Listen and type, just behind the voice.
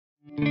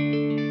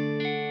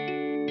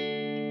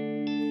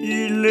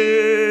Il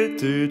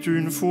était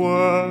une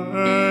fois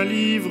un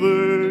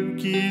livre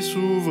qui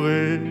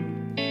s'ouvrait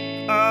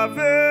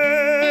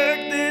avec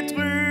des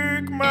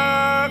trucs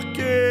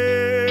marqués,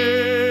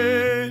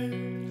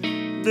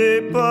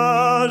 des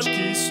pages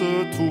qui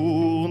se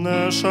tournent,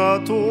 un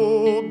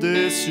château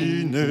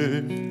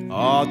dessiné.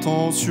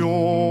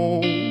 Attention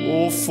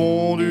au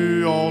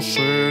fondu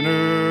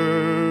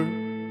enchaîné.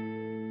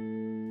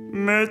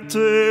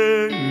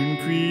 Mettez une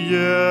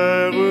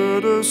cuillère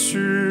de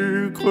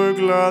sucre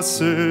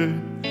glacé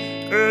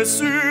et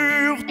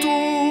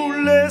surtout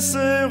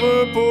laissez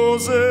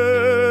reposer,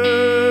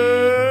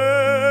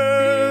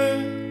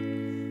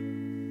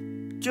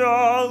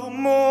 car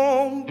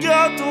mon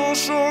gâteau au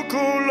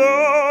chocolat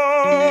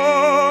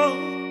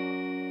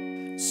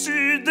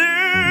si délicat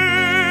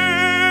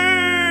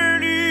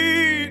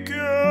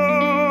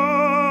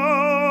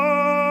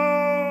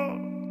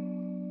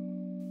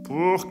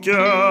pour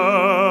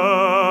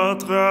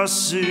 4 à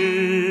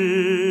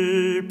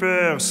 6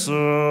 personnes.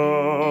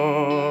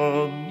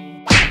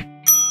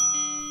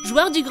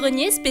 Joueur du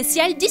Grenier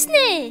spécial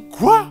Disney.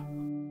 Quoi?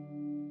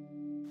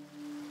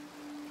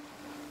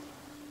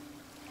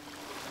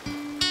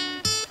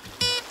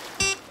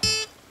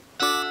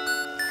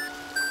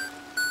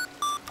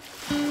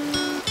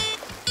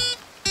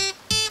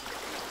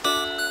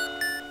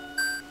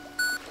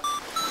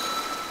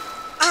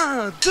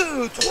 Un,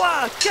 2, 3,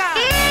 4.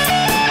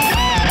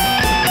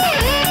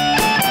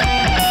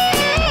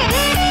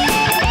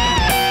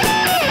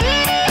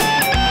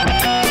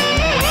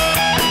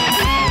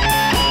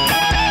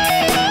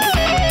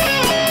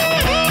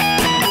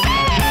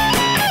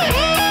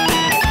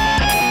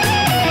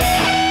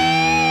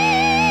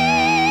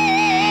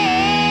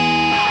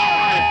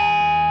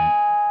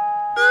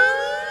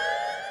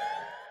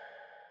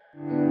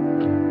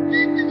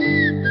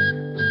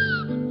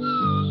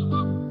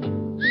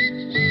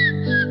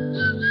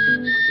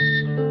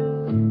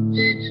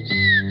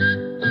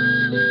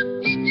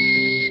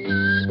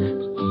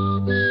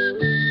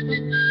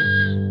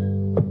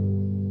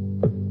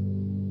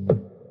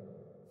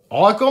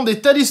 On raconte des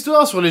tas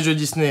d'histoires sur les jeux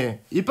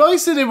Disney. Il paraît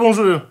que c'est des bons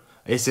jeux.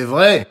 Et c'est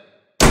vrai.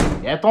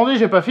 Et attendez,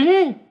 j'ai pas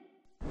fini.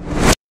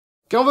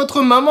 Quand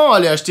votre maman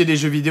allait acheter des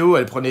jeux vidéo,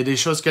 elle prenait des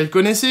choses qu'elle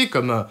connaissait,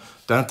 comme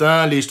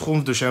Tintin, les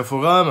Schtroumpfs de chez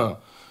Infogrames,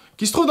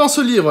 qui se trouvent dans ce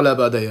livre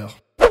là-bas d'ailleurs.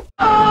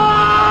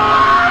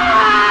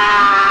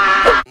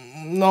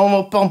 Non,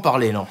 on va pas en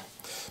parler, non.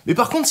 Mais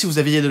par contre, si vous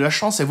aviez de la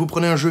chance, et vous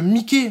prenez un jeu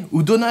Mickey,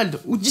 ou Donald,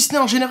 ou Disney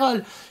en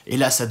général, et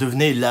là, ça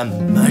devenait la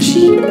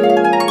magie.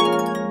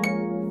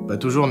 Pas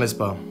toujours, n'est-ce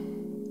pas?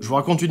 Je vous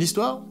raconte une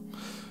histoire?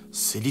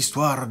 C'est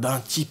l'histoire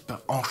d'un type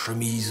en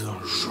chemise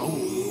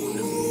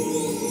jaune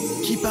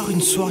qui, par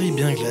une soirée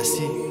bien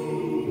glacée,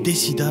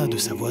 décida de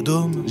sa voix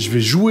d'homme. Je vais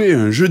jouer à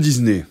un jeu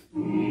Disney.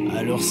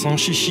 Alors sans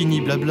chichi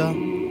ni blabla,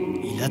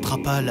 il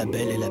attrapa la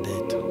belle et la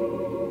bête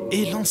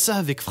et lança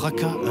avec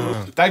fracas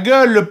un... Ta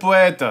gueule, le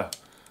poète!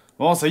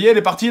 Bon, ça y est, elle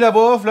est partie la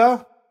voix off,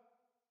 là?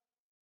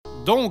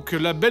 Donc,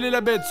 La Belle et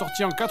la Bête,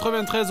 sorti en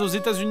 93 aux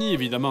États-Unis,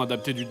 évidemment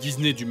adapté du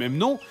Disney du même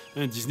nom,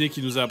 un Disney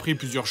qui nous a appris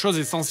plusieurs choses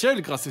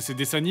essentielles grâce à ses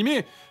dessins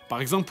animés. Par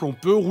exemple, on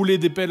peut rouler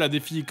des pelles à des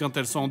filles quand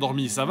elles sont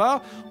endormies, ça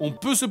va. On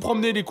peut se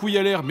promener les couilles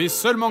à l'air, mais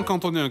seulement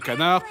quand on est un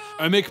canard.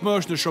 Un mec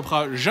moche ne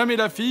chopera jamais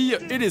la fille,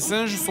 et les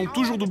singes sont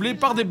toujours doublés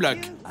par des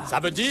blacks.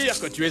 Ça veut dire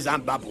que tu es un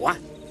babouin,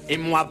 et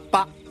moi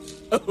pas.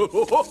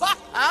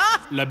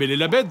 La Belle et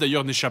la Bête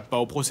d'ailleurs n'échappe pas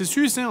au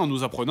processus, en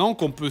nous apprenant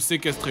qu'on peut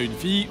séquestrer une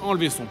fille,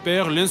 enlever son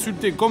père,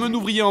 l'insulter comme un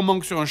ouvrier en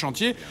manque sur un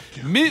chantier,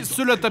 mais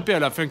se la taper à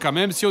la fin quand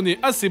même si on est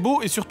assez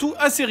beau et surtout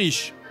assez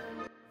riche.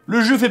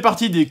 Le jeu fait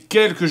partie des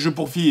quelques jeux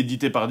pour filles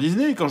édités par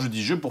Disney. Quand je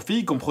dis jeux pour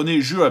filles, comprenez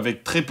jeux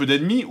avec très peu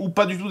d'ennemis ou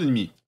pas du tout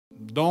d'ennemis.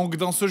 Donc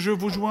dans ce jeu,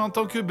 vous jouez en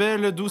tant que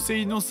belle, douce et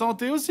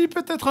innocente, et aussi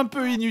peut-être un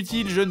peu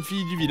inutile jeune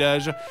fille du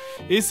village.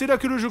 Et c'est là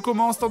que le jeu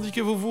commence, tandis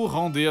que vous vous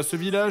rendez à ce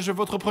village.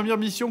 Votre première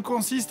mission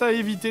consiste à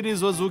éviter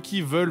les oiseaux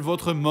qui veulent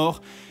votre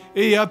mort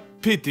et à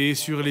péter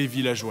sur les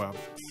villageois.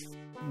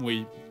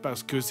 Oui,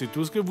 parce que c'est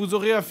tout ce que vous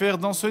aurez à faire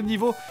dans ce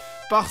niveau.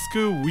 Parce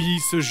que oui,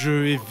 ce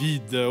jeu est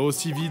vide,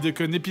 aussi vide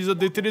qu'un épisode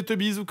des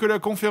Teletubbies ou que la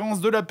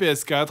conférence de la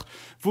PS4.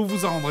 Vous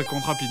vous en rendrez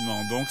compte rapidement.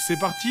 Donc c'est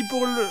parti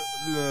pour le...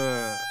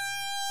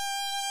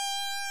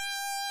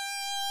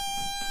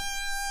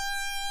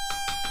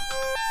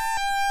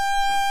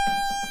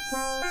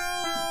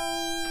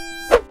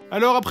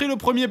 Alors après le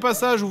premier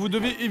passage où vous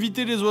devez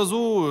éviter les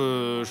oiseaux,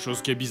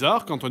 chose qui est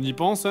bizarre quand on y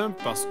pense,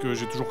 parce que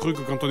j'ai toujours cru que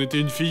quand on était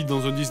une fille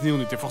dans un Disney,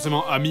 on était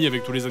forcément amis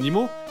avec tous les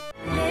animaux.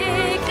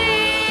 Les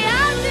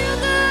créatures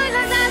de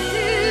la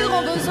nature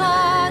ont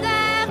besoin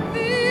d'air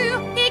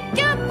pur et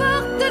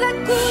qu'importe la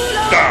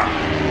couleur.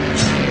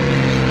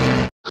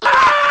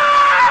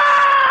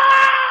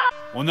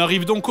 On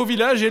arrive donc au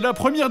village et la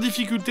première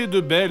difficulté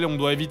de Belle, on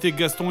doit éviter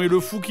Gaston et le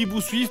fou qui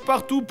vous suivent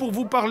partout pour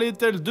vous parler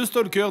tels deux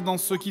stalkers dans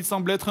ce qui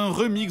semble être un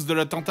remix de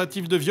la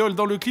tentative de viol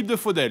dans le clip de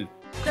Faudel.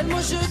 Tellement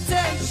je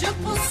t'aime, je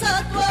pense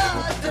à toi.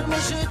 Tellement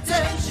je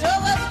t'aime, je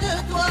rêve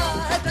de toi.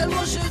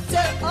 Tellement je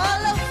t'aime, à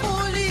la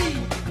folie.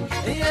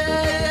 Yeah,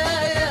 yeah,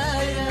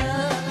 yeah,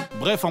 yeah.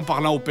 Bref, en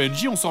parlant au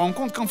PNJ, on se rend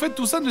compte qu'en fait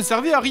tout ça ne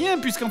servait à rien,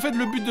 puisqu'en fait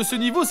le but de ce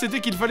niveau c'était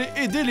qu'il fallait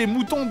aider les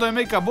moutons d'un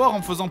mec à boire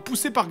en faisant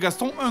pousser par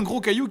Gaston un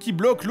gros caillou qui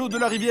bloque l'eau de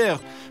la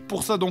rivière.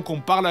 Pour ça donc on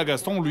parle à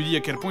Gaston, on lui dit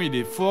à quel point il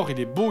est fort, il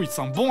est beau, il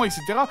sent bon,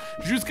 etc.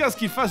 jusqu'à ce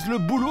qu'il fasse le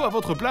boulot à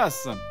votre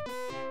place.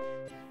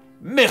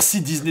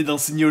 Merci Disney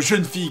d'enseigner aux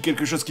jeunes filles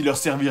quelque chose qui leur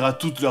servira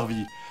toute leur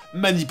vie.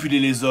 Manipuler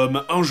les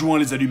hommes en jouant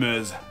les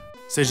allumeuses.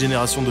 Cette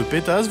génération de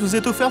pétasses vous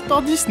est offerte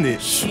par Disney.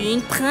 Je suis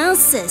une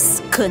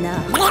princesse, connard.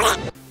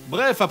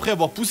 Bref, après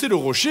avoir poussé le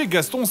rocher,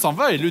 Gaston s'en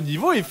va et le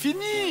niveau est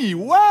fini.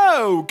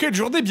 Waouh, quelle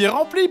journée bien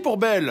remplie pour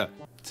Belle.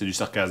 C'est du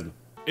sarcasme.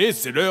 Et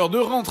c'est l'heure de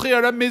rentrer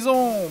à la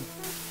maison.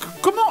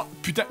 Comment...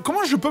 Putain,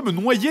 comment je peux me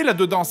noyer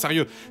là-dedans,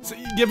 sérieux?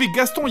 Il y avait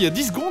Gaston il y a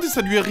 10 secondes et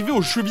ça lui est arrivé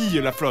aux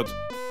chevilles, la flotte.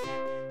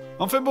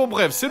 Enfin bon,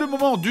 bref, c'est le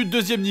moment du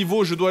deuxième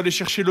niveau, je dois aller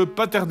chercher le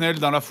paternel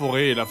dans la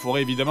forêt. Et la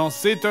forêt, évidemment,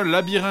 c'est un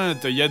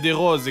labyrinthe. Il y a des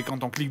roses et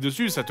quand on clique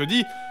dessus, ça te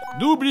dit «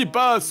 N'oublie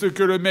pas ce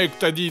que le mec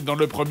t'a dit dans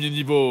le premier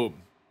niveau ».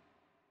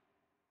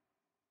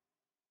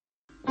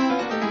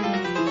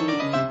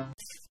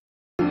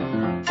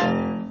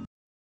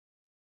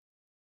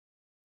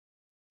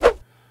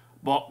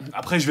 Bon,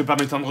 après je vais pas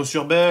m'étendre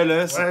sur Belle,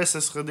 hein, Ouais, ça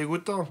serait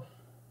dégoûtant.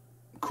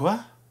 Quoi?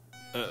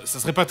 Ça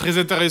serait pas très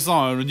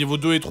intéressant, hein. Le niveau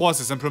 2 et 3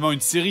 c'est simplement une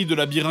série de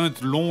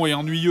labyrinthes longs et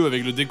ennuyeux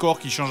avec le décor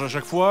qui change à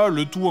chaque fois,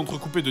 le tout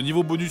entrecoupé de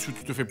niveaux bonus où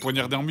tu te fais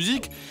poignarder en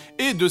musique,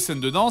 et de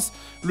scènes de danse.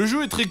 Le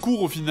jeu est très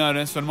court au final,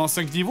 hein, seulement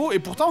 5 niveaux, et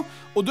pourtant,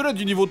 au-delà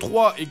du niveau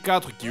 3 et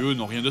 4 qui eux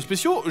n'ont rien de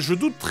spéciaux, je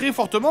doute très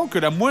fortement que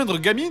la moindre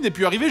gamine ait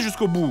pu arriver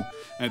jusqu'au bout.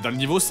 Dans le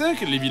niveau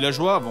 5, les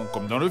villageois vont,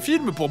 comme dans le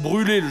film, pour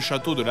brûler le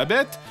château de la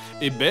bête,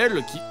 et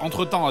Belle, qui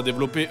entre-temps a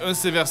développé un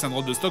sévère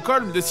syndrome de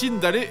Stockholm, décide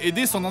d'aller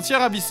aider son ancien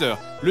ravisseur.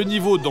 Le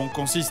niveau donc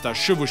consiste à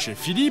chevaucher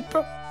Philippe.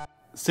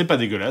 C'est pas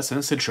dégueulasse,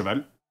 hein, c'est le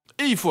cheval.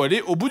 Et il faut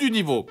aller au bout du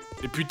niveau.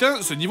 Et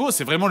putain, ce niveau,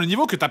 c'est vraiment le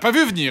niveau que t'as pas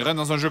vu venir, hein,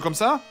 dans un jeu comme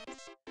ça.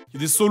 Il y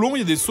a des sauts longs, il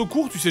y a des sauts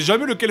courts, tu sais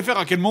jamais lequel faire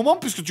à quel moment,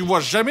 puisque tu vois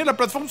jamais la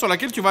plateforme sur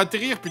laquelle tu vas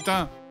atterrir,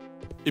 putain.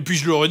 Et puis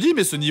je le redis,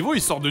 mais ce niveau,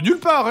 il sort de nulle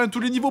part, hein.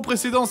 Tous les niveaux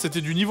précédents, c'était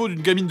du niveau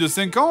d'une gamine de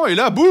 5 ans, et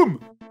là, boum!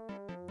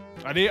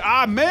 Allez,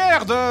 ah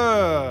merde!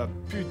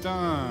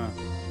 Putain.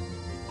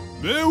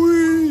 Mais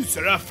oui,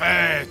 c'est la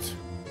fête!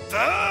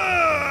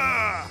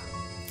 Ah!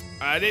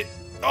 Allez.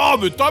 Oh,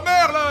 mais ta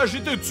mère, là!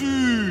 J'étais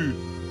dessus!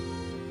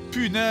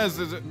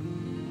 Punaise.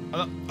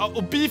 Ah,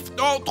 au pif!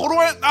 Oh, trop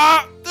loin!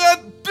 Ah!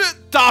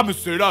 Putain, mais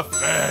c'est la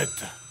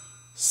fête!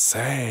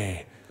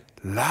 C'est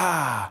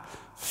la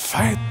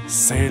fête,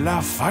 c'est la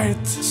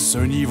fête. Ce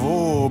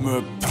niveau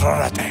me prend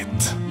la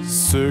tête.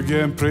 Ce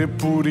gameplay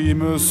pourri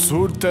me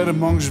saoule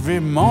tellement que je vais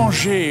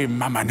manger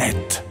ma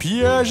manette.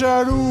 Piège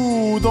à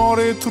loup dans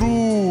les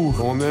trous,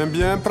 on aime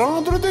bien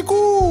prendre des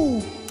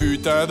coups.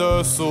 Putain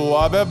de saut,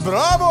 ah ben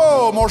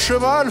bravo, mon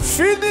cheval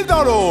finit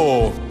dans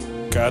l'eau.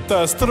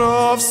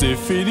 Catastrophe, c'est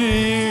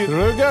fini.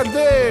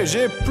 Regardez,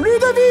 j'ai plus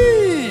de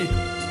vie.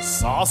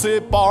 Ça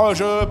c'est pas un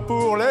jeu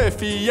pour les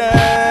fillettes.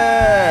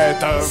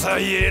 Ça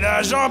y est,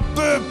 là, j'en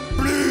peux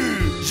plus.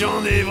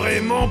 J'en ai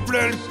vraiment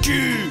plein le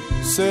cul.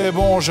 C'est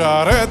bon,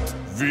 j'arrête.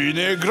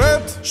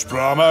 Vinaigrette, je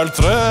prends ma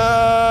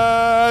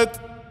retraite.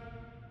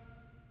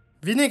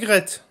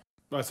 Vinaigrette.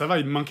 Ouais, ça va,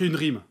 il me manquait une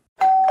rime.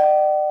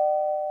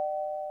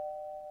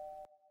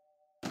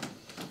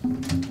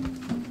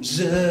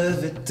 Je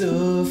vais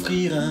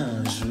t'offrir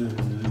un jeu.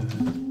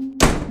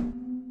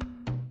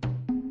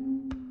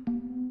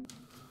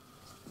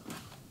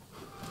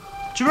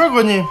 Tu vois,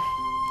 Grenier,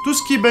 tout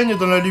ce qui baigne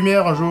dans la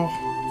lumière un jour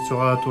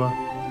sera à toi.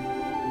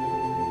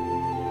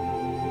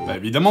 Bah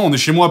évidemment, on est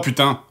chez moi,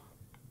 putain.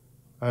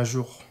 Un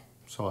jour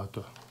sera à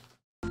toi.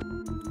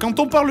 Quand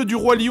on parle du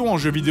Roi Lion en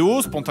jeu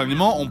vidéo,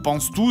 spontanément, on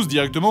pense tous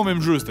directement au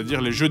même jeu, c'est-à-dire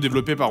les jeux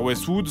développés par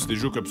Westwood, c'est des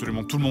jeux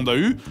qu'absolument tout le monde a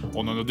eu.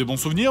 On en a des bons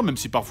souvenirs, même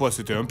si parfois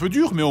c'était un peu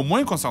dur, mais au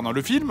moins, concernant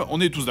le film, on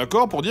est tous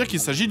d'accord pour dire qu'il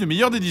s'agit du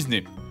meilleur des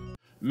Disney.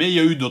 Mais il y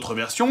a eu d'autres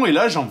versions, et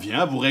là j'en viens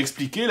à vous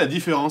réexpliquer la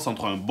différence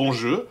entre un bon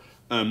jeu,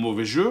 un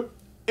mauvais jeu,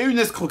 et une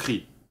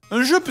escroquerie.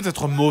 Un jeu peut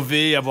être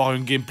mauvais, avoir un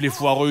gameplay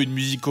foireux, une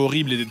musique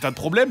horrible et des tas de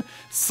problèmes,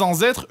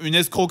 sans être une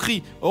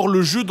escroquerie. Or,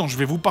 le jeu dont je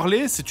vais vous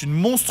parler, c'est une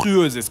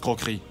monstrueuse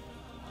escroquerie.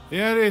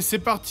 Et allez, c'est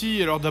parti.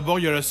 Alors d'abord,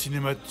 il y a la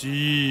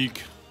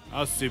cinématique.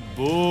 Ah, c'est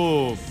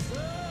beau.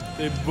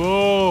 C'est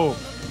beau.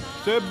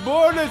 C'est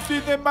beau, les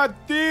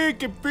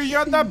cinématiques. Et puis, il y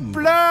en a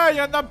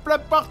plein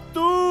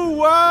partout.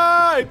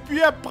 Ouais. Et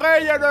puis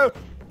après, il y a le...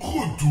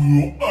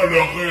 Retour à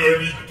la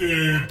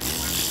réalité.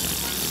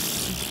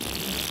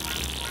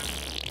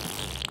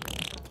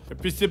 Et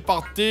puis c'est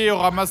parti, on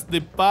ramasse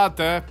des pâtes,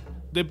 hein.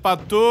 Des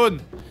patounes.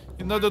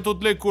 Il y en a de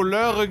toutes les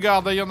couleurs,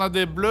 regarde, il y en a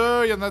des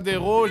bleus, il y en a des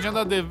rouges, il y en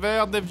a des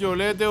verts, des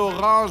violets, des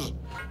oranges.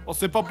 On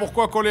sait pas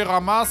pourquoi qu'on les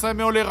ramasse, hein,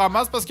 mais on les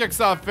ramasse parce qu'il y a que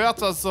ça à faire, de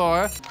toute façon,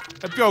 hein.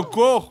 Et puis on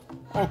court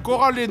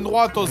en ligne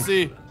droite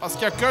aussi, parce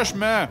qu'il y a qu'un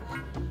chemin.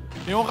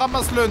 Et on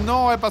ramasse le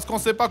nom, hein, parce qu'on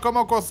sait pas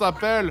comment qu'on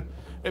s'appelle.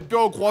 Et puis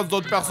on croise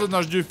d'autres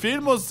personnages du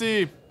film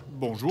aussi.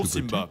 Bonjour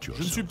Simba, je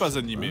ne suis pas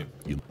animé.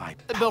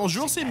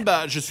 Bonjour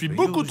Simba, je suis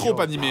beaucoup trop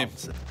animé.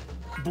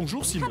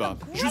 Bonjour Simba,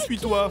 je suis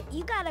toi.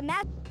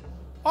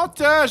 Oh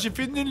tiens, j'ai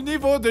fini le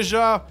niveau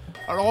déjà.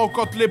 Alors on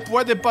compte les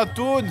poids des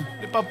patounes,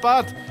 les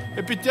papates.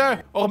 Et puis tiens,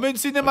 on remet une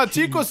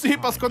cinématique aussi,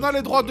 parce qu'on a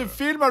les droits de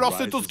film, alors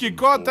c'est tout ce qui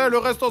compte, hein, le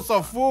reste on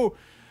s'en fout.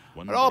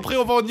 Alors après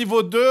on va au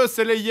niveau 2,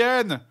 c'est les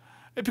yens.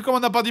 Et puis comme on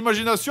n'a pas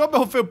d'imagination, ben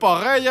on fait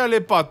pareil, hein,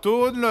 les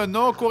patounes, le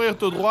nom, courir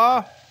tout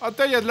droit.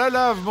 Attends, il y a de la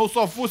lave, mais on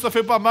s'en fout, ça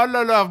fait pas mal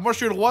la lave, moi je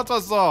suis le roi de toute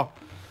façon.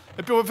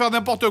 Et puis on va faire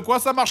n'importe quoi,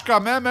 ça marche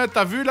quand même, hein.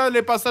 T'as vu là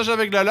les passages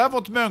avec la lave,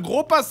 on te met un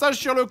gros passage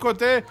sur le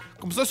côté.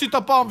 Comme ça si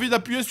t'as pas envie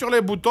d'appuyer sur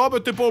les boutons, ben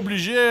t'es pas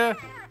obligé, hein.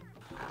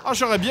 Ah,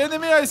 j'aurais bien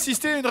aimé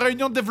assister à une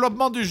réunion de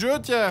développement du jeu,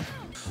 tiens.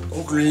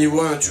 Donc le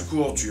niveau 1, tu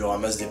cours, tu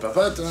ramasses des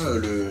papates. Hein.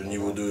 Le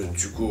niveau 2,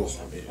 tu cours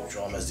et tu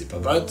ramasses des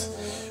papates.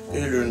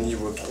 Et le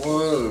niveau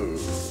 3...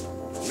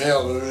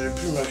 Merde, j'ai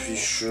plus ma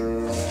fiche.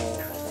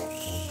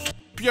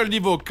 Puis il y a le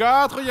niveau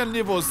 4, il y a le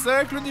niveau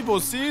 5, le niveau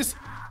 6.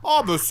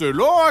 Oh, bah c'est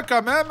long, hein,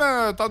 quand même.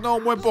 Hein. T'en as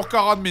au moins pour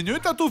 40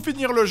 minutes à tout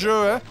finir le jeu,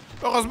 hein.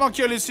 Heureusement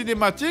qu'il y a les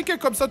cinématiques, et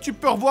comme ça tu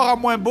peux revoir à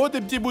moins beau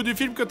des petits bouts du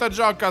film que t'as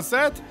déjà en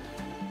cassette.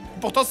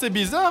 Pourtant c'est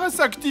bizarre, hein,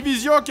 c'est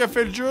Activision qui a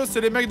fait le jeu, c'est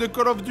les mecs de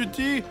Call of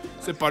Duty.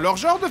 C'est pas leur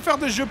genre de faire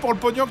des jeux pour le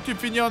pognon que tu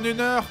finis en 1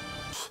 heure.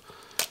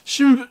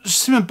 Je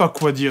sais même pas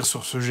quoi dire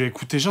sur ce jeu,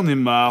 écoutez, j'en ai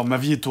marre, ma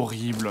vie est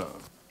horrible.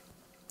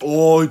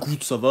 Oh,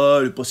 écoute, ça va,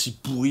 elle est pas si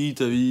pourrie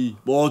ta vie.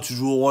 Bon, tu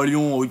joues au Roi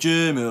Lion, ok,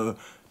 mais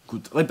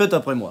écoute, répète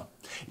après moi.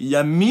 Il y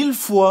a 1000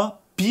 fois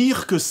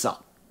pire que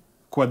ça.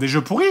 Quoi, des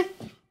jeux pourris?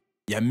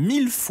 Il y a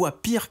 1000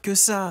 fois pire que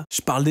ça.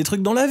 Je parle des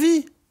trucs dans la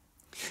vie.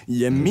 Il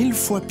y a 1000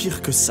 fois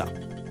pire que ça.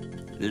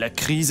 La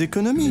crise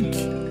économique.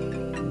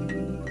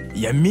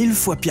 Il y a 1000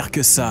 fois pire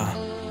que ça.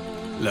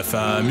 La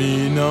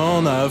famine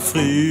en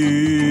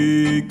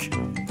Afrique.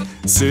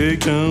 C'est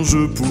qu'un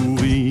jeu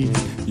pourri.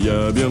 Il y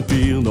a bien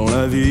pire dans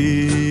la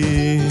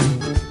vie.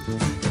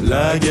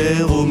 La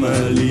guerre au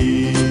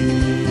Mali.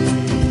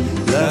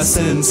 La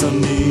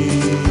Seine-Saint-Denis.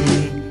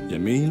 Il y a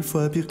 1000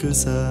 fois pire que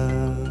ça.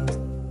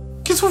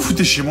 Qu'est-ce que vous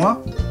foutez chez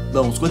moi?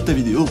 Bah on squatte ta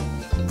vidéo.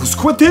 Vous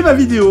squattez ma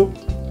vidéo?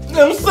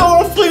 On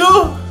sort en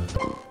frigo.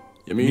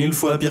 Il y a 1000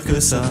 fois pire que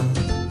ça.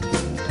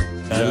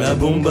 À la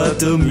bombe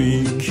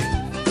atomique.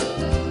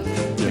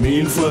 Il y a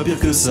 1000 fois pire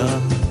que ça.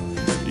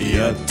 Et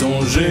à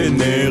ton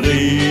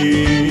générique.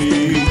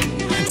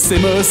 Ces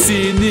mots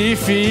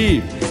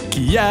signifient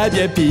qu'il y a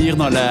bien pire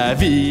dans la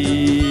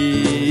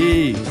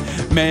vie.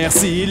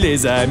 Merci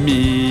les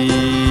amis.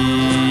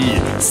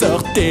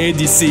 Sortez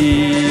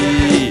d'ici.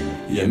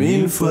 Il y a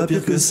 1000 fois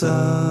pire que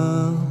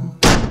ça.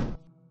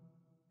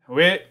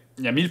 Oui,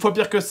 il y a 1000 fois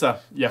pire que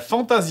ça. Il y a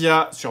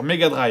Fantasia sur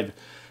megadrive.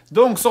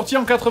 Donc, sorti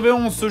en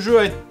 91, ce jeu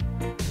a été...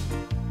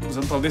 Vous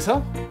entendez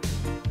ça?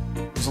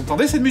 Vous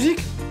entendez cette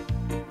musique?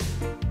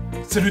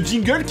 C'est le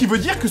jingle qui veut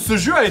dire que ce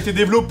jeu a été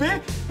développé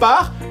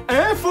par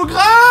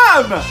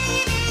Infogrames.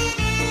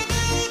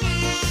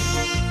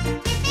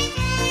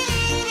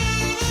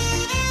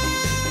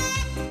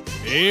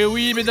 Et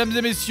oui, mesdames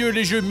et messieurs,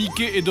 les jeux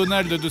Mickey et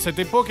Donald de cette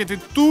époque étaient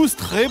tous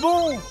très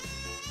bons.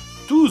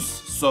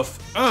 Tous, sauf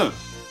un.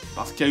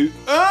 Parce qu'il y a eu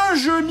un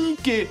jeu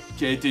Mickey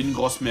qui a été une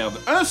grosse merde.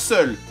 Un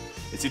seul.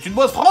 Et c'est une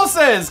boîte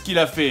française qui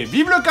l'a fait.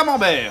 Vive le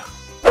camembert!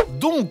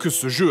 Donc,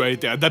 ce jeu a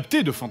été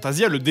adapté de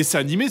Fantasia, le dessin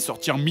animé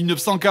sorti en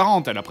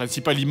 1940. Et la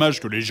principale image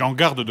que les gens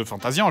gardent de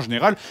Fantasia en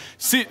général,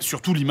 c'est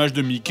surtout l'image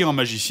de Mickey en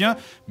magicien,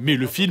 mais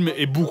le film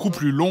est beaucoup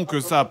plus long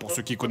que ça. Pour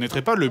ceux qui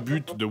connaîtraient pas, le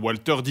but de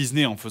Walter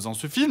Disney en faisant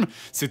ce film,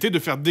 c'était de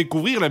faire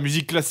découvrir la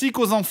musique classique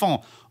aux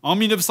enfants. En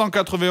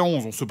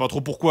 1991, on sait pas trop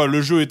pourquoi,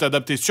 le jeu est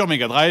adapté sur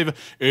Mega Drive,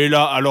 et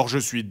là, alors je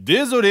suis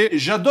désolé.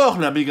 J'adore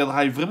la Mega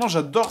Drive, vraiment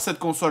j'adore cette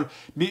console.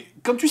 Mais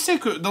quand tu sais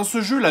que dans ce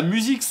jeu, la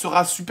musique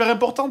sera super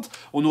importante,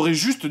 on aurait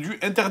juste dû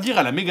interdire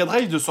à la Mega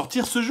Drive de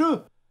sortir ce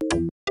jeu.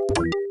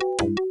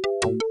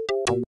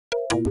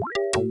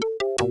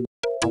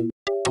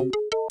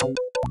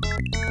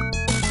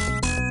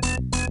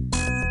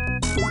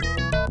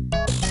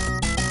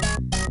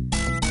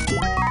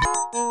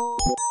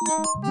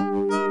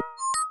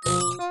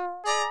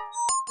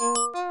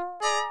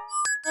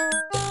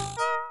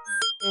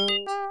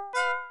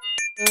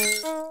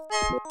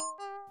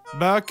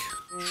 Bach,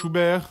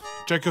 Schubert,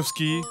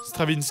 Tchaïkovski,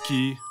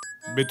 Stravinsky,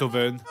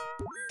 Beethoven.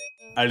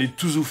 Allez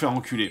tous vous faire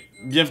enculer.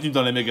 Bienvenue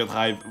dans la Mega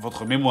Drive,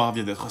 votre mémoire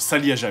vient d'être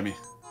salie à jamais.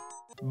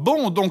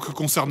 Bon, donc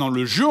concernant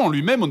le jeu en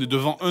lui-même, on est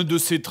devant un de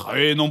ces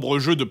très nombreux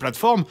jeux de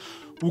plateforme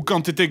où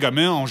quand t'étais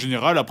gamin, en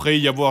général, après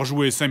y avoir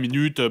joué 5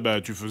 minutes, bah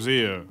tu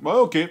faisais... Ouais,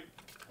 ok.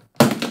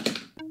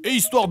 Et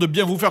histoire de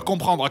bien vous faire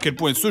comprendre à quel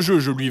point ce jeu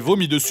je lui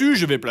vomis dessus,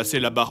 je vais placer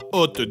la barre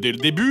haute dès le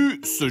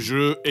début. Ce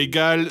jeu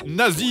égale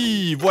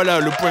nazi. Voilà,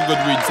 le point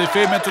Godwin, c'est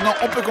fait, maintenant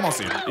on peut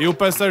commencer. Et au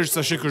passage,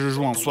 sachez que je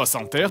joue en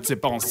 60 Hz, c'est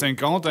pas en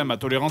 50, hein, ma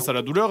tolérance à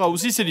la douleur a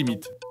aussi ses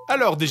limites.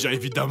 Alors déjà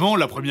évidemment,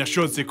 la première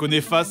chose c'est qu'on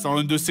est face à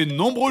un de ces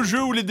nombreux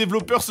jeux où les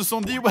développeurs se sont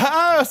dit «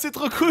 Ah, c'est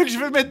trop cool, je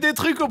vais mettre des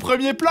trucs au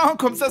premier plan,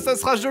 comme ça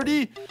sera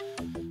joli !»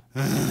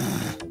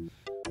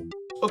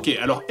 Ok,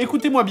 alors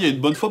écoutez-moi bien une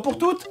bonne fois pour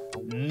toutes.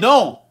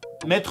 Non!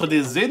 Mettre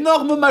des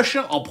énormes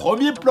machins en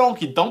premier plan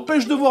qui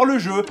t'empêchent de voir le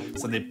jeu,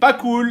 ça n'est pas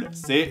cool,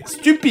 c'est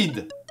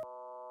stupide.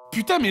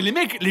 Putain, mais les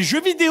mecs, les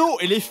jeux vidéo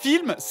et les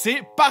films,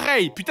 c'est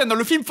pareil. Putain, dans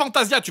le film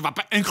Fantasia, tu vas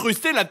pas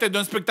incruster la tête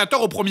d'un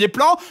spectateur au premier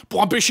plan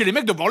pour empêcher les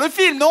mecs de voir le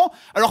film, non?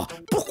 Alors,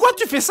 pourquoi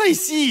tu fais ça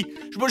ici?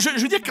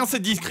 Je veux dire, quand c'est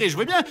discret, je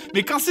vois bien,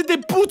 mais quand c'est des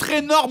poutres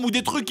énormes ou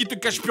des trucs qui te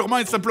cachent purement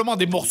et simplement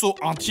des morceaux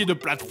entiers de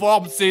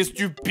plateforme, c'est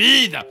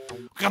stupide.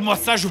 Regarde-moi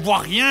ça, je vois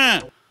rien.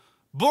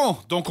 Bon,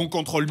 donc on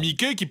contrôle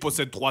Mickey qui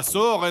possède 3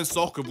 sorts, un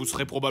sort que vous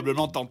serez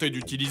probablement tenté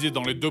d'utiliser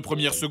dans les 2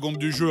 premières secondes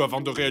du jeu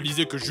avant de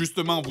réaliser que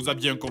justement vous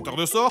aviez un compteur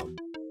de sorts.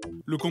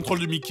 Le contrôle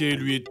de Mickey,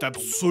 lui, est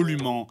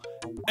absolument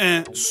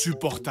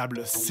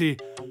insupportable. C'est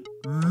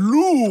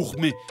lourd,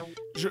 mais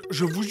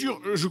je vous jure,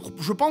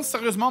 je pense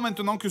sérieusement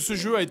maintenant que ce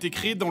jeu a été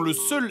créé dans le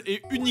seul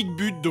et unique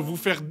but de vous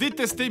faire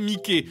détester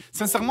Mickey.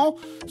 Sincèrement,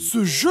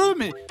 ce jeu,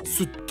 mais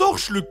se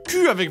torche le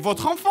cul avec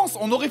votre enfance.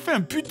 On aurait fait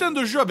un putain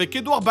de jeu avec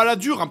Édouard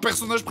Balladur, un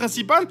personnage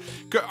principal,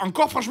 que,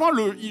 encore franchement,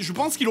 je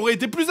pense qu'il aurait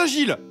été plus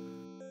agile.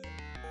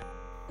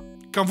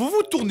 Quand vous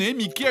vous tournez,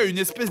 Mickey a une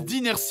espèce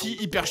d'inertie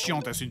hyper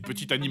chiante. C'est une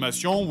petite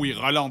animation où il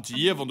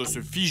ralentit avant de se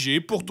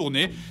figer pour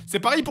tourner. C'est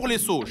pareil pour les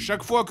sauts.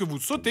 Chaque fois que vous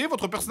sautez,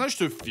 votre personnage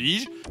se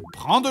fige,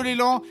 prend de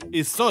l'élan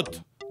et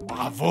saute.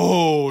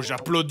 Bravo,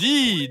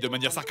 j'applaudis de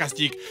manière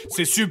sarcastique.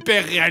 C'est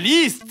super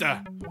réaliste.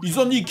 Ils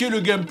ont niqué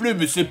le gameplay,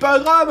 mais c'est pas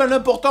grave.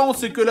 L'important,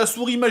 c'est que la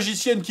souris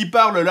magicienne qui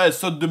parle, là, elle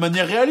saute de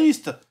manière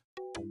réaliste.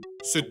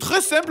 C'est très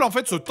simple en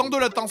fait, ce temps de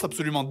latence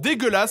absolument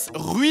dégueulasse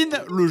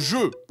ruine le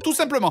jeu. Tout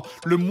simplement,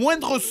 le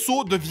moindre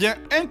saut devient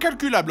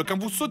incalculable. Quand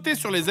vous sautez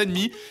sur les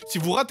ennemis, si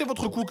vous ratez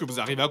votre coup, que vous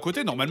arrivez à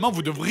côté, normalement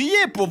vous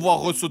devriez pouvoir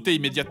ressauter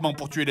immédiatement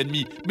pour tuer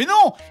l'ennemi. Mais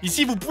non,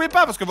 ici vous pouvez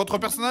pas parce que votre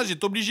personnage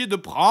est obligé de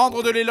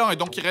prendre de l'élan et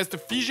donc il reste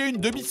figé une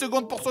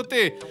demi-seconde pour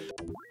sauter.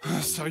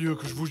 Ah, sérieux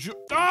que je vous jure...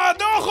 Ah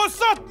non,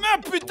 ressaute,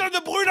 mais putain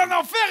de brûle en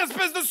enfer,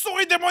 espèce de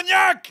souris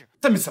démoniaque!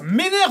 Putain mais ça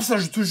m'énerve ça,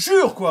 je te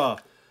jure quoi.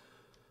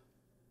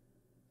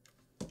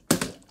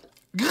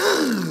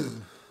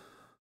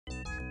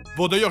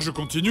 Bon d'ailleurs je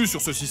continue sur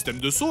ce système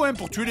de saut,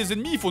 pour tuer les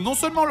ennemis il faut non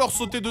seulement leur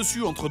sauter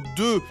dessus entre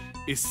 2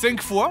 et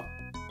 5 fois,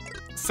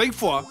 5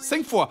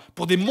 fois,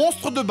 pour des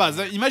monstres de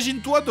base,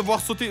 imagine-toi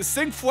devoir sauter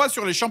 5 fois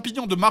sur les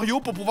champignons de Mario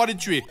pour pouvoir les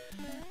tuer.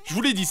 Je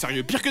vous l'ai dit,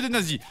 sérieux, pire que des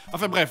nazis.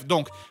 Enfin bref,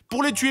 donc,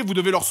 pour les tuer, vous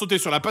devez leur sauter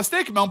sur la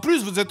pastèque, mais en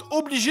plus vous êtes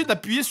obligé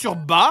d'appuyer sur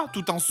bas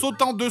tout en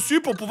sautant dessus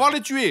pour pouvoir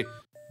les tuer.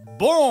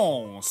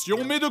 Bon, si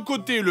on met de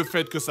côté le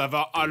fait que ça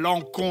va à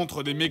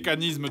l'encontre des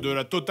mécanismes de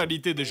la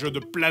totalité des jeux de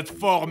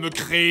plateforme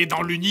créés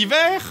dans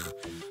l'univers,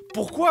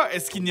 pourquoi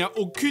est-ce qu'il n'y a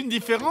aucune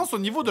différence au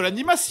niveau de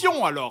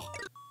l'animation alors?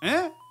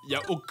 Hein? Il n'y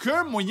a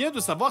aucun moyen de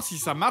savoir si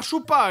ça marche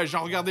ou pas.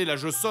 Genre regardez, là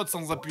je saute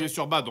sans appuyer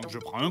sur bas, donc je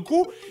prends un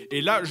coup,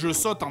 et là je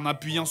saute en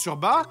appuyant sur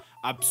bas,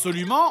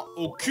 absolument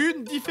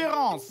aucune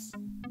différence.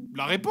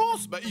 La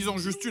réponse? Bah, ils ont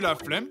juste eu la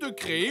flemme de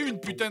créer une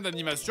putain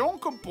d'animation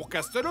comme pour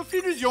Castle of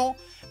Illusion.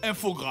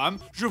 Infogramme,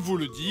 je vous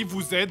le dis,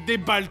 vous êtes des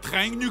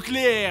baltringues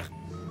nucléaires.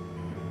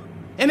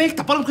 Eh mec,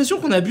 t'as pas l'impression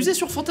qu'on a abusé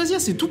sur Fantasia?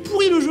 C'est tout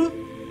pourri le jeu.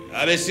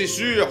 Ah mais c'est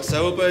sûr,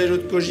 ça vaut pas les jeux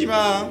de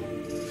Kojima, hein.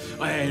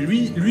 Ouais,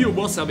 lui au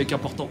moins c'est un mec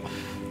important.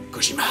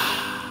 Kojima.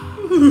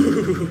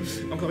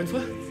 Encore une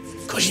fois?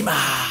 Kojima.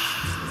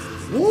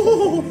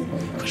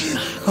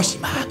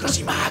 Kojima.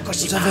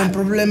 Vous avez un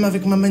problème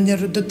avec ma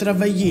manière de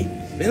travailler.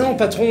 Mais non,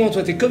 patron,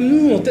 toi t'es comme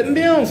nous, on t'aime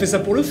bien, on fait ça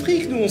pour le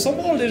fric, nous, on s'en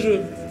branle des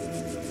jeux.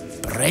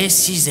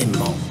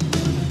 Précisément.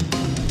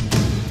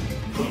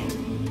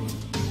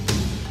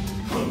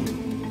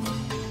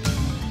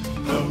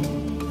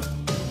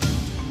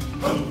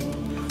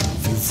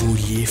 Vous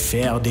vouliez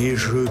faire des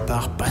jeux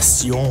par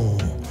passion,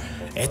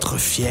 être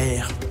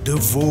fier de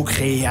vos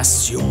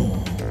créations.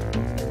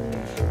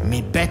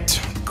 Mais bêtes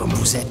comme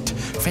vous êtes,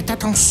 faites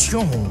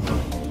attention.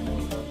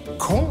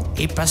 Con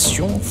et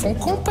passion font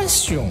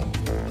compassion.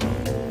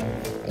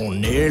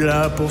 On est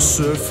là pour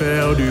se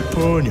faire du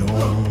pognon,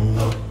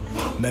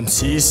 même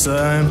si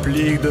ça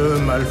implique de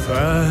mal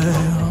faire.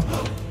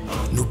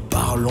 Nous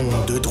parlons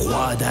de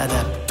droit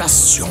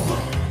d'adaptation.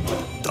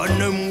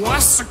 Donne-moi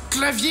ce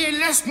clavier,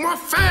 laisse-moi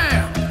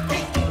faire.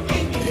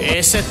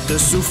 Et cette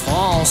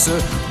souffrance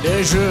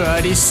des jeux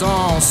à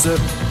licence,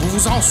 vous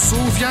vous en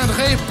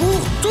souviendrez pour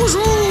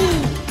toujours.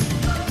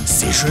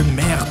 Ces jeux de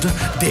merde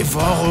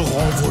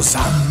dévoreront vos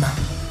âmes.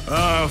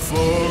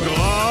 Infogramme.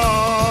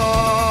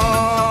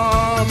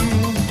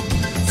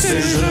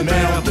 Ces jeux de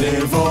merde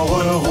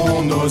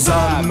dévoreront nos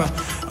âmes.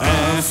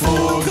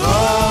 Infogramme.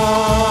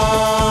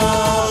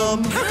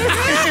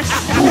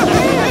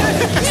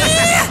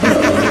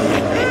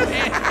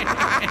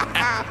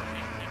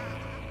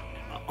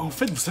 En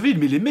fait, vous savez,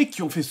 mais les mecs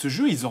qui ont fait ce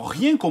jeu, ils ont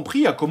rien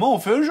compris à comment on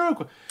fait un jeu,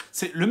 quoi.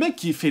 C'est le mec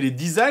qui fait les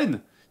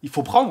designs, il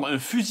faut prendre un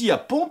fusil à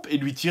pompe et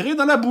lui tirer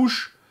dans la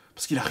bouche.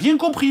 Parce qu'il a rien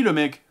compris, le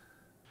mec.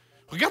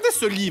 Regardez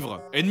ce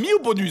livre. Ennemi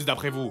ou bonus,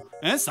 d'après vous?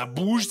 Ça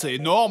bouge, c'est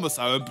énorme,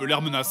 ça a un peu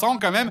l'air menaçant,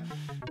 quand même.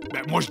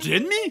 Ben, moi, je dis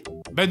ennemi.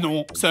 Ben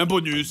non, c'est un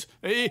bonus.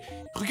 Et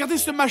regardez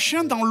ce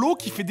machin dans l'eau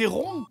qui fait des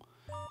ronds.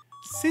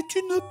 C'est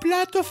une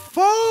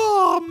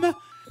plateforme.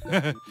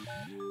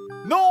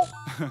 Non.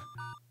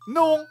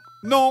 Non.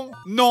 Non,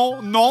 non,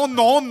 non,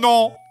 non,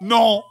 non,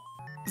 non.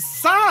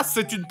 Ça,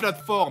 c'est une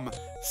plateforme.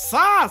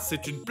 Ça,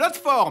 c'est une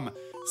plateforme.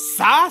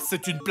 Ça,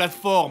 c'est une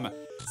plateforme.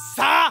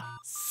 Ça,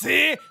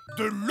 c'est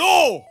de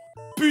l'eau.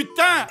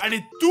 Putain,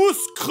 allez tous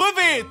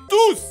crever,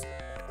 tous.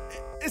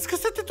 Est-ce que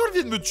cette étoile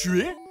vient de me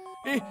tuer?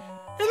 Et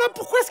là,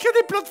 pourquoi est-ce qu'il y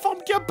a des plateformes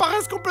qui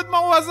apparaissent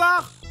complètement au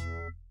hasard?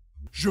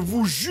 Je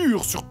vous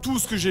jure sur tout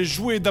ce que j'ai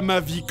joué dans ma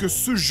vie que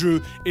ce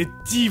jeu est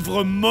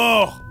ivre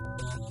mort.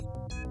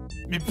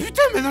 Mais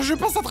putain, maintenant je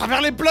passe à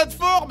travers les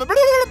plateformes.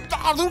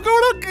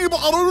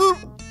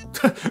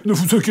 Ne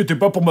vous inquiétez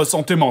pas pour ma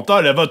santé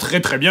mentale, elle va très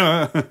très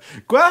bien. Hein.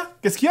 Quoi?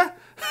 Qu'est-ce qu'il y a?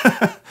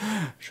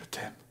 Je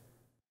t'aime.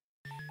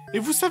 Et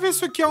vous savez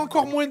ce qui a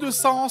encore moins de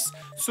sens?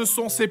 Ce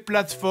sont ces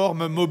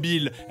plateformes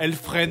mobiles. Elles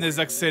freinent,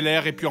 elles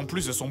accélèrent, et puis en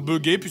plus elles sont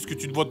buggées puisque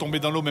tu te vois tomber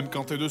dans l'eau même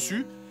quand t'es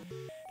dessus.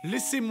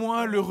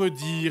 Laissez-moi le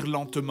redire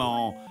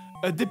lentement.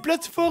 Des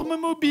plateformes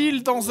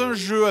mobiles dans un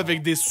jeu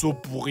avec des sauts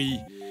pourris.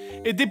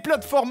 Et des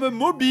plateformes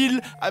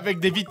mobiles avec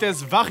des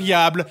vitesses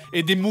variables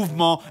et des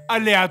mouvements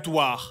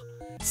aléatoires.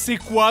 C'est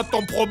quoi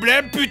ton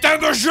problème, putain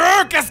de jeu?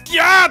 Qu'est-ce qu'il y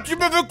a? Tu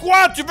me veux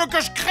quoi? Tu veux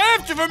que je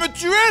crève? Tu veux me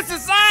tuer, c'est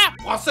ça?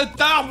 Prends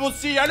cette arme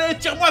aussi, allez,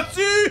 tire-moi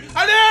dessus!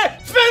 Allez,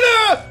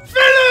 fais-le!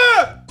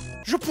 Fais-le!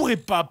 Je pourrais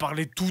pas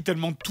parler tout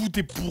tellement tout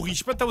est pourri. Je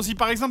sais pas, t'as aussi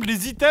par exemple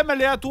les items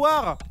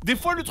aléatoires. Des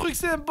fois le truc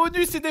c'est un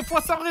bonus et des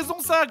fois sans raison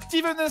ça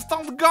active un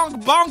instant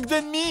gangbang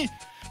d'ennemis.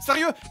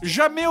 Sérieux,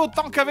 jamais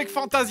autant qu'avec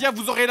Fantasia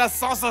vous aurez la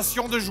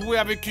sensation de jouer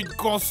avec une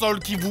console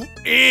qui vous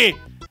hait.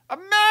 Ah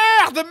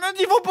merde, mon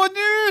niveau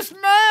bonus,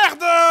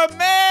 merde,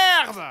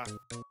 merde.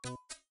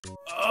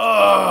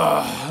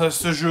 Oh,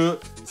 ce jeu,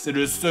 c'est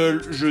le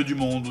seul jeu du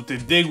monde où t'es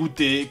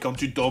dégoûté quand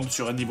tu tombes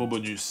sur un niveau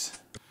bonus.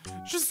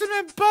 Je sais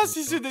même pas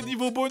si c'est des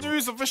niveaux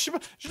bonus, enfin je sais pas,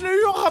 je l'ai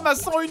eu en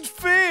ramassant une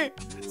fée.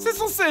 C'est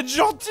censé être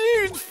gentil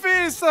une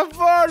fée, ça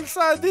vole,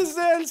 ça a des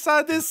ailes, ça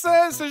a des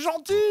seins, c'est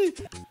gentil.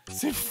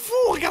 C'est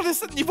fou, regardez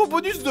ce niveau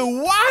bonus de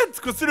what?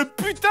 Que c'est le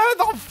putain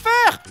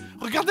d'enfer.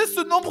 Regardez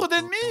ce nombre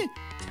d'ennemis.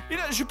 Et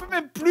là, je peux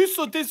même plus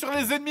sauter sur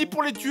les ennemis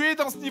pour les tuer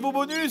dans ce niveau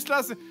bonus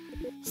là,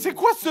 c'est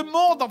quoi ce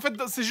monde en fait?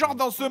 C'est genre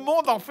dans ce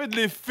monde en fait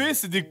les fées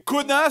c'est des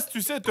connasses,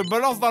 tu sais, elles te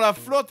balancent dans la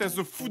flotte, elles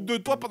se foutent de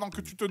toi pendant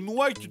que tu te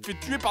noies et que tu te fais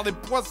tuer par des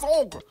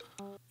poissons quoi.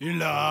 Et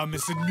là, mais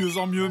c'est de mieux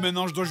en mieux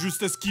maintenant, je dois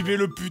juste esquiver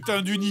le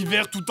putain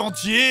d'univers tout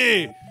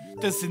entier.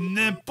 Putain, c'est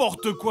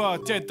n'importe quoi,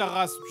 tiens ta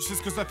race, tu sais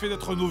ce que ça fait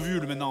d'être un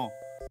ovule maintenant.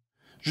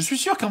 Je suis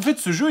sûr qu'en fait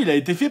ce jeu il a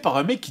été fait par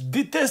un mec qui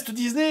déteste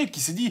Disney,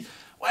 qui s'est dit...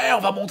 Ouais,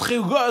 on va montrer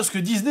aux gosses que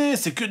Disney,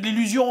 c'est que de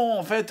l'illusion,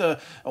 en fait.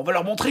 On va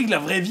leur montrer que la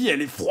vraie vie,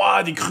 elle est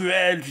froide et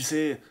cruelle, tu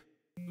sais.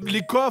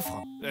 Les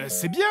coffres,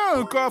 c'est bien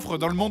un coffre.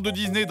 Dans le monde de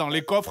Disney, dans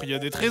les coffres, il y a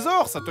des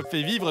trésors. Ça te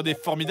fait vivre des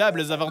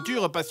formidables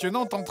aventures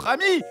passionnantes entre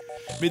amis.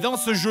 Mais dans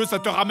ce jeu, ça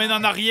te ramène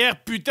en arrière.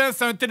 Putain,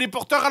 c'est un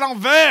téléporteur à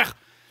l'envers.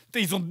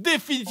 Ils ont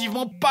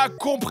définitivement pas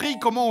compris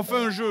comment on fait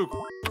un jeu,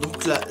 quoi.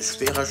 Donc là, je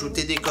vais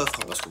rajouter des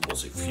coffres, parce que bon,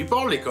 c'est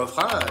flippant les coffres,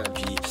 hein.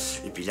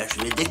 Et puis là,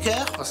 je mets des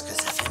cœurs, parce que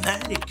ça fait mal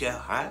les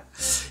cœurs, hein.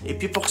 Et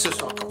puis pour que ce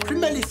soit encore plus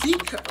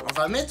maléfique, on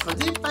va mettre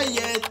des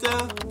paillettes.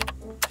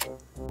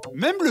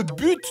 Même le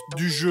but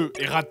du jeu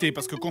est raté,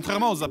 parce que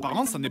contrairement aux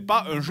apparences, ça n'est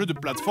pas un jeu de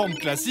plateforme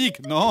classique,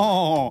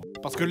 non.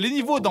 Parce que les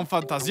niveaux dans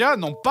Fantasia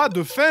n'ont pas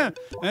de fin.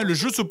 Hein, le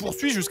jeu se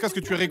poursuit jusqu'à ce que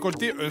tu aies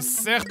récolté un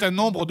certain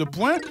nombre de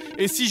points,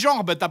 et si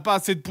genre, t'as pas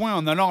assez de points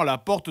en allant à la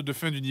porte de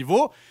fin du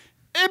niveau,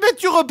 eh ben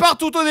tu repars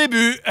tout au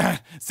début.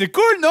 C'est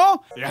cool, non?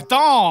 Et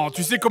attends,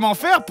 tu sais comment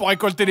faire pour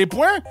récolter les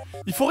points?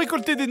 Il faut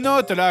récolter des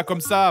notes, là,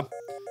 comme ça.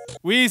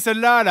 Oui,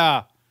 celle-là,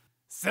 là.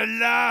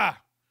 Celle-là.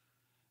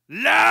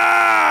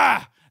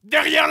 Là!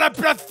 Derrière la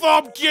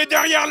plateforme qui est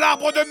derrière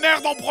l'arbre de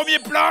merde en premier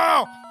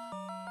plan!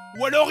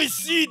 Ou alors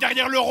ici,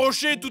 derrière le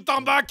rocher tout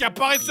en bas qui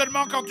apparaît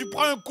seulement quand tu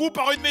prends un coup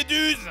par une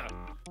méduse!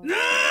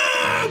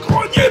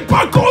 Grenier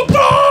pas content!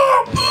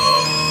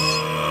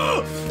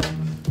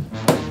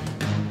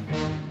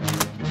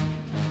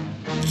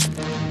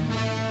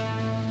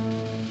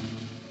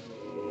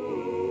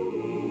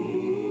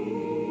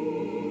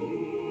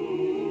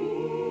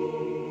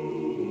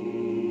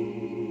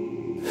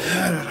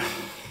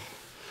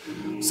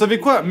 Vous savez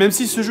quoi? Même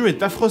si ce jeu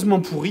est affreusement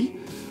pourri,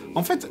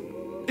 en fait,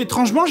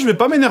 étrangement, je vais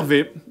pas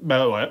m'énerver.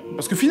 Bah ouais,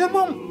 parce que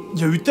finalement,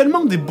 il y a eu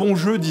tellement des bons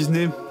jeux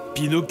Disney.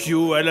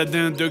 Pinocchio,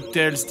 Aladdin,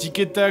 DuckTales, Tic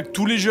et Tac,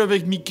 tous les jeux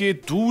avec Mickey,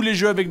 tous les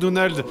jeux avec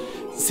Donald.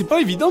 C'est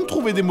pas évident de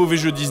trouver des mauvais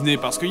jeux Disney,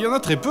 parce qu'il y en a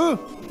très peu.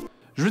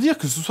 Je veux dire,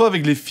 que ce soit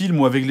avec les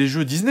films ou avec les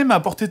jeux, Disney m'a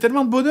apporté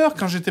tellement de bonheur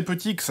quand j'étais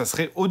petit que ça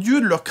serait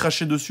odieux de leur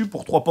cracher dessus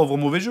pour 3 pauvres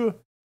mauvais jeux.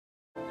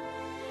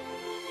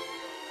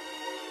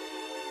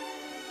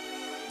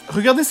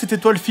 Regardez cette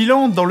étoile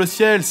filante dans le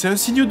ciel, c'est un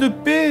signe de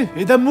paix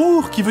et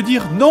d'amour qui veut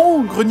dire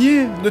non,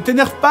 Grenier, ne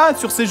t'énerve pas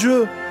sur ces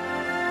jeux.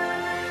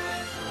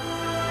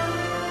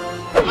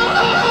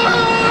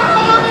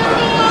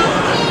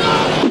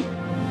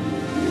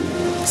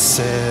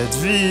 Cette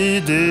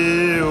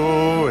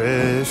vidéo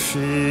est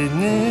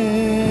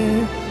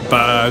finie.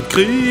 Pas de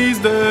crise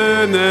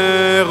de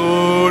nerfs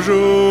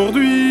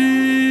aujourd'hui.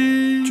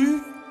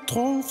 Tu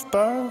trouves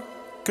pas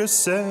que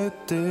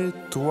cette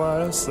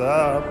étoile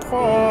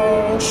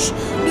s'approche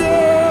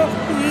bien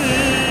vite?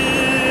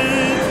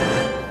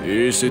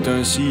 Et Et c'est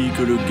ainsi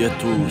que le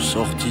gâteau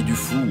sorti du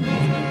four,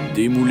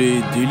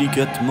 démoulé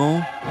délicatement,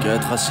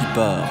 4 à 6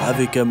 parts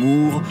avec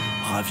amour,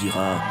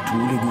 ravira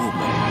tous les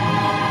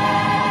gourmands.